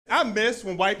I miss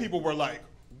when white people were like,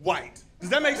 white. Does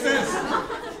that make sense?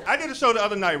 I did a show the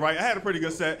other night, right? I had a pretty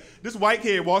good set. This white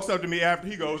kid walks up to me after,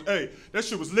 he goes, hey, that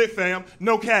shit was lit, fam.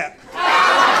 No cap.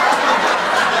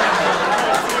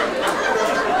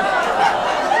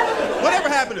 Whatever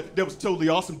happened to, that was totally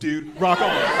awesome, dude. Rock on.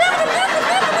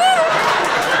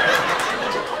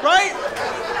 Right?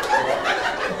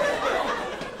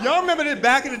 Y'all remember that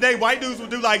back in the day, white dudes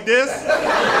would do like this?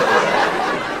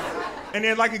 And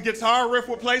then like a guitar riff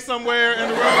would play somewhere in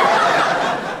the room.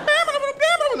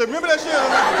 Remember that shit?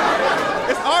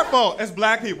 It's our fault as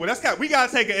black people. We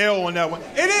gotta take an L on that one.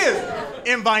 It is.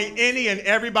 Invite any and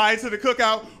everybody to the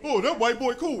cookout. Oh, that white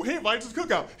boy cool. He invited us to the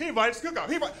cookout. He invited us to the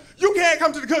cookout. You can't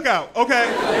come to the cookout,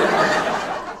 okay?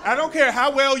 I don't care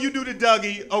how well you do the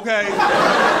Dougie, okay?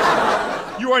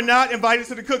 You are not invited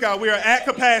to the cookout. We are at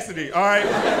capacity, all right?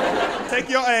 Take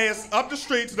your ass up the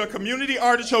street to the community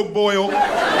artichoke boil or